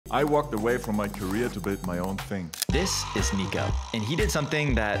I walked away from my career to build my own thing. This is Nico, and he did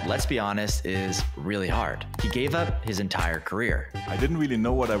something that, let's be honest, is really hard. He gave up his entire career. I didn't really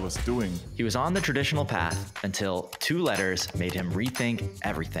know what I was doing. He was on the traditional path until 2 letters made him rethink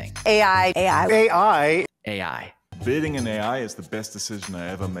everything. AI. Building an AI is the best decision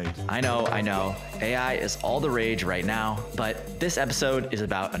I ever made. I know. AI is all the rage right now, but this episode is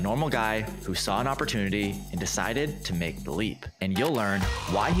about a normal guy who saw an opportunity and decided to make the leap. And you'll learn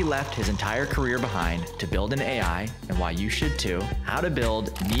why he left his entire career behind to build an AI, and why you should too, how to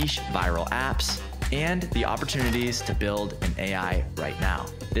build niche viral apps, and the opportunities to build an AI right now.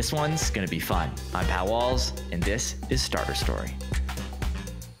 This one's gonna be fun. I'm Pat Walls, and this is Starter Story.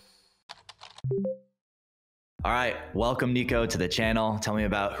 All right, welcome Nico to the channel. Tell me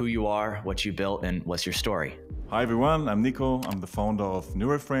about who you are, what you built, and what's your story. Hi everyone, I'm Nico. I'm the founder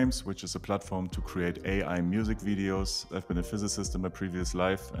of Frames, which is a platform to create AI music videos. I've been a physicist in my previous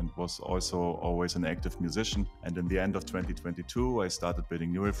life and was also always an active musician. And in the end of 2022, I started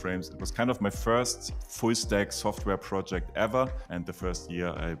building Frames. It was kind of my first full stack software project ever. And the first year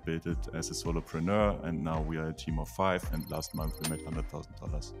I built it as a solopreneur, and now we are a team of 5. And last month we made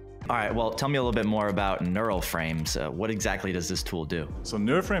 $100,000. All right, well, tell me a little bit more about Frames. What exactly does this tool do?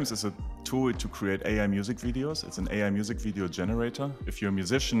 So Frames is a tool to create AI music videos. It's an AI music video generator. If you're a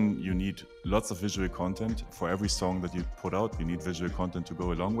musician, you need lots of visual content. For every song that you put out, you need visual content to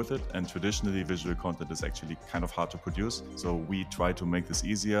go along with it. And traditionally, visual content is actually kind of hard to produce. So we try to make this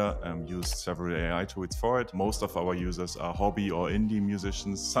easier, use several AI tools for it. Most of our users are hobby or indie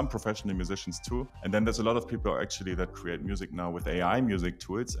musicians, some professional musicians too. And then there's a lot of people actually that create music now with AI music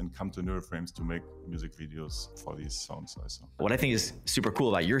tools and come to Frames to make music videos for these songs also. What I think is super cool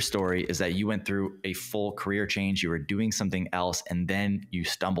about your story is that you went through a full career change. You were doing something else, and then you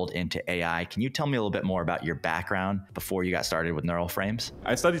stumbled into AI. Can you tell me a little bit more about your background before you got started with Frames?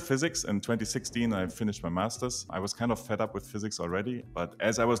 I studied physics in 2016. I finished my master's. I was kind of fed up with physics already, but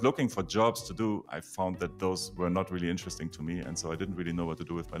as I was looking for jobs to do, I found that those were not really interesting to me. And so I didn't really know what to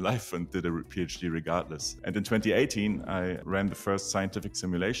do with my life and did a PhD regardless. And in 2018, I ran the first scientific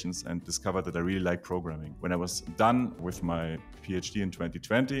simulations and discovered that I really like programming. When I was done with my PhD in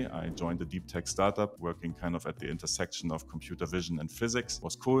 2020, I joined a deep tech startup working kind of at the intersection of computer vision and physics. It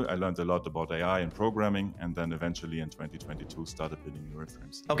was cool. I learned a lot about AI and programming, and then eventually in 2022 started building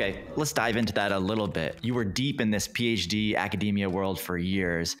Frames. Okay, let's dive into that a little bit. You were deep in this PhD academia world for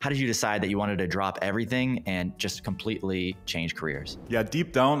years. How did you decide that you wanted to drop everything and just completely change careers? Yeah,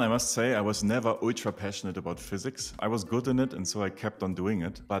 deep down, I must say, I was never ultra passionate about physics. I was good in it, and so I kept on doing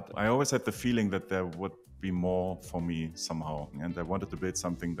it. But I always had the feeling that there would be more for me somehow. And I wanted to build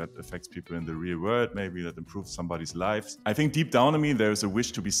something that affects people in the real world, maybe that improves somebody's lives. I think deep down in me, there's a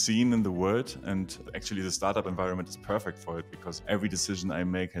wish to be seen in the world. And actually the startup environment is perfect for it because every decision I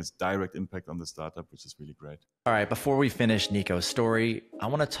make has direct impact on the startup, which is really great. All right, before we finish Nico's story, I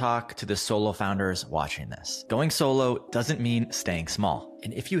want to talk to the solo founders watching this. Going solo doesn't mean staying small.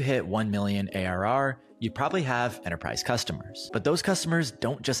 And if you hit 1 million ARR, you probably have enterprise customers. But those customers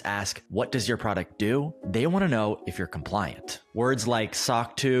don't just ask, what does your product do? They want to know if you're compliant. Words like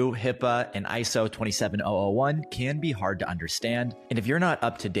SOC 2, HIPAA, and ISO 27001 can be hard to understand. And if you're not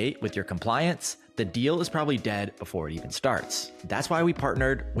up to date with your compliance, the deal is probably dead before it even starts. That's why we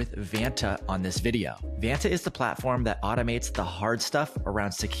partnered with Vanta on this video. Vanta is the platform that automates the hard stuff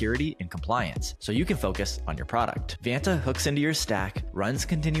around security and compliance, so you can focus on your product. Vanta hooks into your stack, runs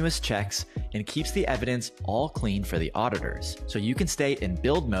continuous checks, and keeps the evidence all clean for the auditors, so you can stay in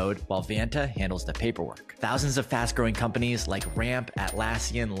build mode while Vanta handles the paperwork. Thousands of fast-growing companies like Ramp,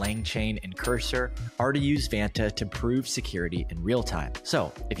 Atlassian, LangChain, and Cursor already use Vanta to prove security in real time.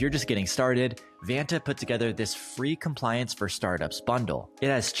 So if you're just getting started, Vanta put together this free compliance for startups bundle. It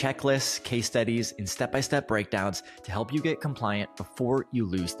has checklists, case studies, and step-by-step breakdowns to help you get compliant before you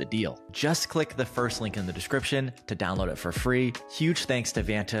lose the deal. Just click the first link in the description to download it for free. Huge thanks to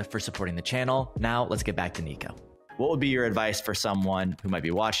Vanta for supporting the channel. Now let's get back to Nico. What would be your advice for someone who might be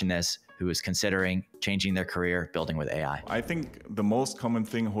watching this who is considering changing their career building with AI? I think the most common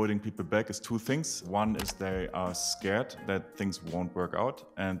thing holding people back is 2 things. One is they are scared that things won't work out.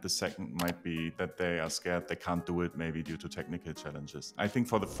 And the second might be that they are scared they can't do it, maybe due to technical challenges. I think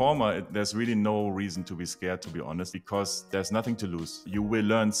for the former, there's really no reason to be scared, to be honest, because there's nothing to lose. You will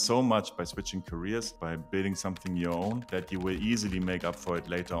learn so much by switching careers, by building something your own, that you will easily make up for it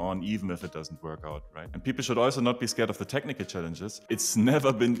later on, even if it doesn't work out, right? And people should also not be scared of the technical challenges. It's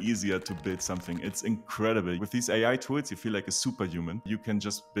never been easier to build something. It's incredible. With these AI tools, you feel like a superhuman. You can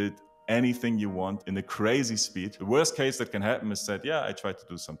just build anything you want in a crazy speed. The worst case that can happen is that, yeah, I tried to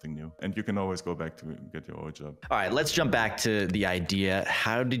do something new. And you can always go back to get your old job. All right, let's jump back to the idea.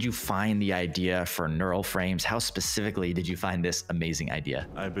 How did you find the idea for neural frames? How specifically did you find this amazing idea?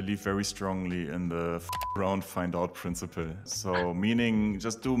 I believe very strongly in the around find out principle. So meaning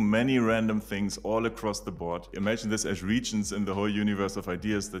just do many random things all across the board. Imagine this as regions in the whole universe of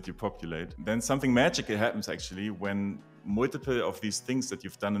ideas that you populate. Then something magical happens actually when multiple of these things that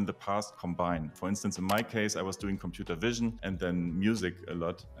you've done in the past combine. For instance, in my case, I was doing computer vision and then music a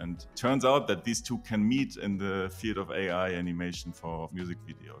lot. And turns out that these two can meet in the field of AI animation for music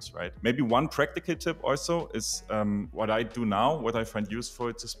videos, right? Maybe one practical tip also is what I do now, what I find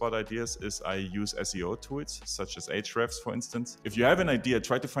useful to spot ideas is I use SEO tools such as Ahrefs, for instance. If you have an idea,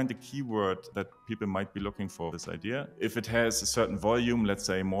 try to find a keyword that people might be looking for this idea. If it has a certain volume, let's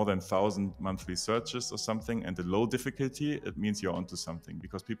say more than 1,000 monthly searches or something, and a low difficulty, it means you're onto something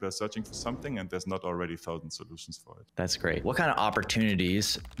because people are searching for something and there's not already 1,000 solutions for it. That's great. What kind of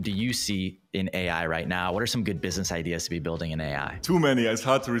opportunities do you see in AI right now? What are some good business ideas to be building in AI? Too many. It's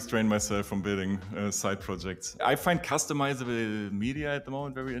hard to restrain myself from building side projects. I find customizable media at the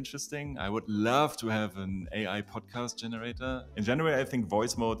moment very interesting. I would love to have an AI podcast generator. In general, I think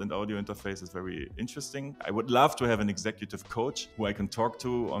voice mode and audio interface is very interesting. I would love to have an executive coach who I can talk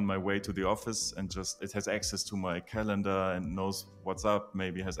to on my way to the office and just it has access to my calendar and knows what's up,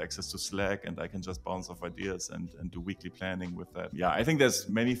 maybe has access to Slack, and I can just bounce off ideas and do weekly planning with that. Yeah, I think there's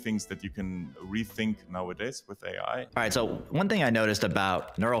many things that you can rethink nowadays with AI. All right, so one thing I noticed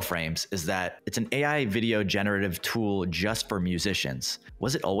about neural frames is that it's an AI video generative tool just for musicians.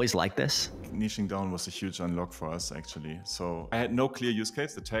 Was it always like this? Niching down was a huge unlock for us, actually. So I had no clear use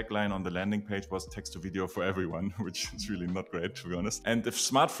case. The tagline on the landing page was text to video for everyone, which is really not great, to be honest. And the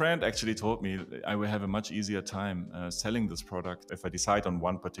smart friend actually told me I will have a much easier time selling this product if I decide on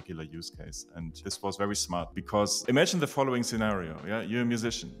one particular use case. And this was very smart because imagine the following scenario. Yeah, you're a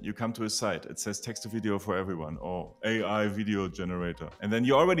musician. You come to a site. It says text to video for everyone or AI video generator. And then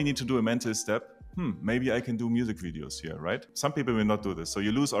you already need to do a mental step. Maybe I can do music videos here, right? Some people will not do this, so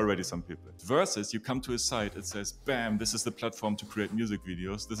you lose already some people. Versus you come to a site, it says, bam, this is the platform to create music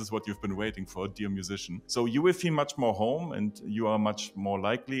videos. This is what you've been waiting for, dear musician. So you will feel much more home and you are much more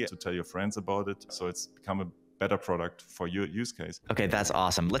likely to tell your friends about it. So it's become a better product for your use case. Okay, that's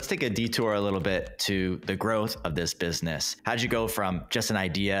awesome. Let's take a detour a little bit to the growth of this business. How'd you go from just an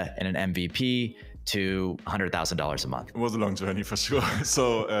idea and an MVP to $100,000 a month? It was a long journey for sure.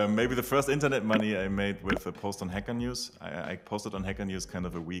 So maybe the first internet money I made with a post on Hacker News. I posted on Hacker News kind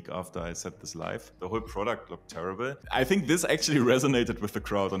of a week after I set this live. The whole product looked terrible. I think this actually resonated with the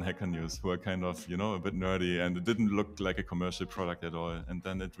crowd on Hacker News who are kind of, you know, a bit nerdy and it didn't look like a commercial product at all. And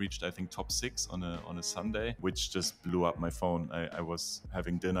then it reached, I think, top 6 on a Sunday, which just blew up my phone. I was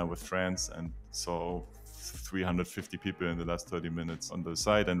having dinner with friends and saw 350 people in the last 30 minutes on the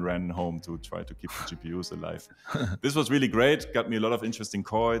site and ran home to try to keep the GPUs alive. This was really great, got me a lot of interesting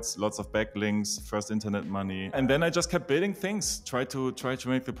calls, lots of backlinks, first internet money. And then I just kept building things, try to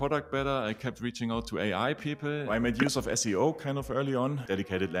make the product better. I kept reaching out to AI people. I made use of SEO kind of early on,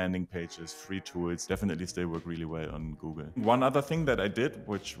 dedicated landing pages, free tools, definitely still work really well on Google. One other thing that I did,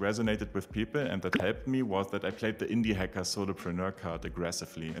 which resonated with people and that helped me was that I played the indie hacker solopreneur card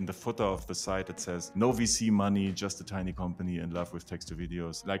aggressively. In the footer of the site, it says, no VC money, just a tiny company in love with text to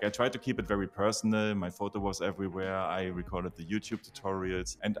videos. Like I tried to keep it very personal. My photo was everywhere. I recorded the YouTube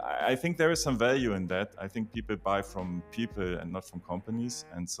tutorials. And I think there is some value in that. I think people buy from people and not from companies.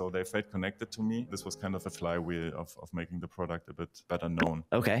 And so they felt connected to me. This was kind of a flywheel of making the product a bit better known.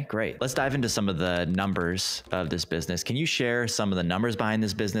 Okay, great. Let's dive into some of the numbers of this business. Can you share some of the numbers behind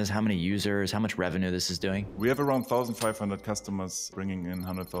this business? How many users, how much revenue this is doing? We have around 1,500 customers bringing in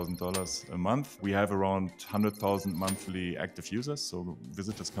 $100,000 a month. We have around 100,000 monthly active users, so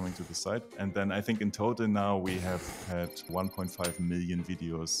visitors coming to the site. And then I think in total now we have had 1.5 million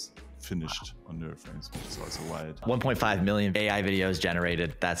videos finished on neural frames, which is also wild. 1.5 million AI videos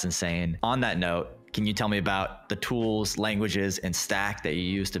generated. That's insane. On that note, can you tell me about the tools, languages, and stack that you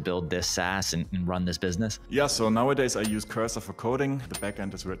use to build this SaaS and run this business? Yeah, so nowadays I use Cursor for coding. The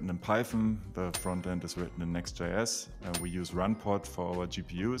backend is written in Python. The front end is written in Next.js. We use Runpod for our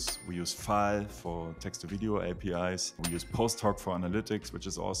GPUs. We use File for text-to-video APIs. We use Posthoc for analytics, which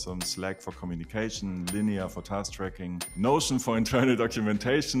is awesome. Slack for communication. Linear for task tracking. Notion for internal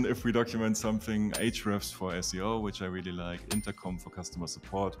documentation if we document something. Ahrefs for SEO, which I really like. Intercom for customer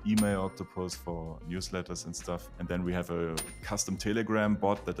support. Email Octopus for newsletters and stuff. And then we have a custom Telegram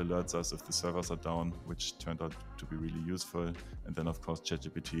bot that alerts us if the servers are down, which turned out to be really useful. And then, of course,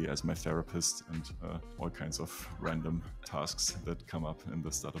 ChatGPT as my therapist and all kinds of random tasks that come up in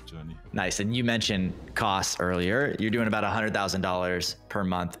the startup journey. Nice. And you mentioned costs earlier. You're doing about $100,000 per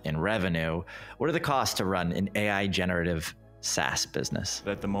month in revenue. What are the costs to run an AI generative SaaS business?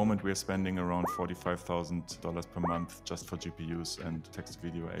 At the moment, we're spending around $45,000 per month just for GPUs and text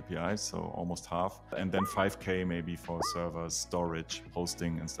video APIs, so almost half. And then $5K maybe for servers, storage,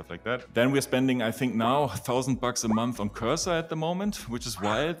 hosting, and stuff like that. Then we're spending, I think now, $1,000 a month on Cursor at the moment, which is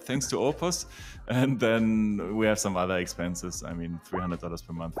wild, thanks to Opus. And then we have some other expenses. I mean, $300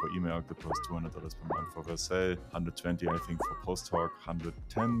 per month for email octopus, $200 per month for Vercel, $120 I think for Post Talk,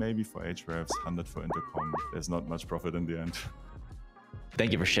 $110 maybe for Ahrefs, $100 for Intercom. There's not much profit in the end.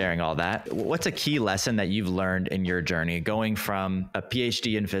 Thank you for sharing all that. What's a key lesson that you've learned in your journey, going from a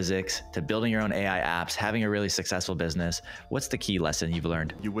PhD in physics to building your own AI apps, having a really successful business? What's the key lesson you've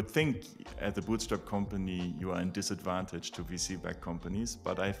learned? You would think at a bootstrap company, you are in disadvantage to VC-backed companies,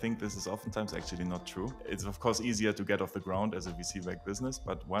 but I think this is oftentimes actually not true. It's of course easier to get off the ground as a VC-backed business,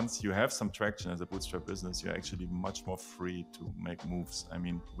 but once you have some traction as a bootstrap business, you're actually much more free to make moves. I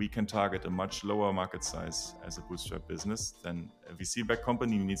mean, we can target a much lower market size as a bootstrap business than a VC-backed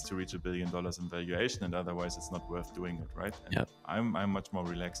company needs to reach $1 billion in valuation, and otherwise it's not worth doing it, right? And yep. I'm much more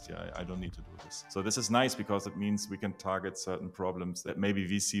relaxed here. I don't need to do this. So this is nice because it means we can target certain problems that maybe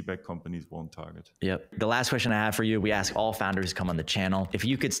VC-backed companies won't target. Yep. The last question I have for you, we ask all founders who come on the channel, if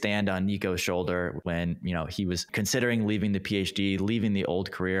you could stand on Nico's shoulder when he was considering leaving the PhD, leaving the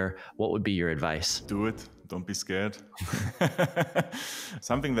old career, what would be your advice? Do it. Don't be scared.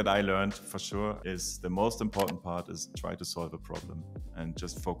 Something that I learned for sure is the most important part is try to solve a problem and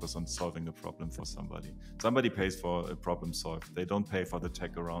just focus on solving a problem for somebody. Somebody pays for a problem solved. They don't pay for the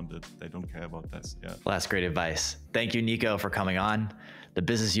tech around it. They don't care about this. Yeah. Well, that's great advice. Thank you, Nico, for coming on. The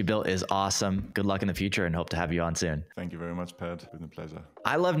business you built is awesome. Good luck in the future and hope to have you on soon. Thank you very much, Pat. It's been a pleasure.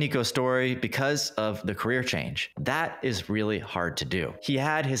 I love Nico's story because of the career change. That is really hard to do. He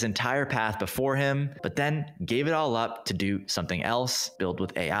had his entire path before him, but then gave it all up to do something else, build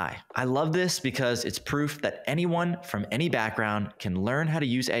with AI. I love this because it's proof that anyone from any background can learn how to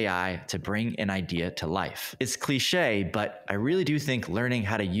use AI to bring an idea to life. It's cliche, but I really do think learning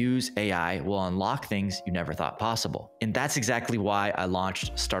how to use AI will unlock things you never thought possible. And that's exactly why I launched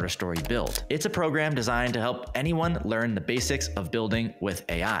Starter Story Build. It's a program designed to help anyone learn the basics of building with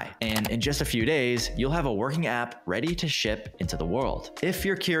AI. And in just a few days, you'll have a working app ready to ship into the world. If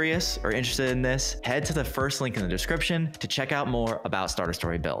you're curious or interested in this, head to the first link in the description to check out more about Starter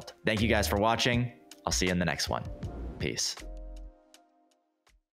Story Build. Thank you guys for watching. I'll see you in the next one. Peace.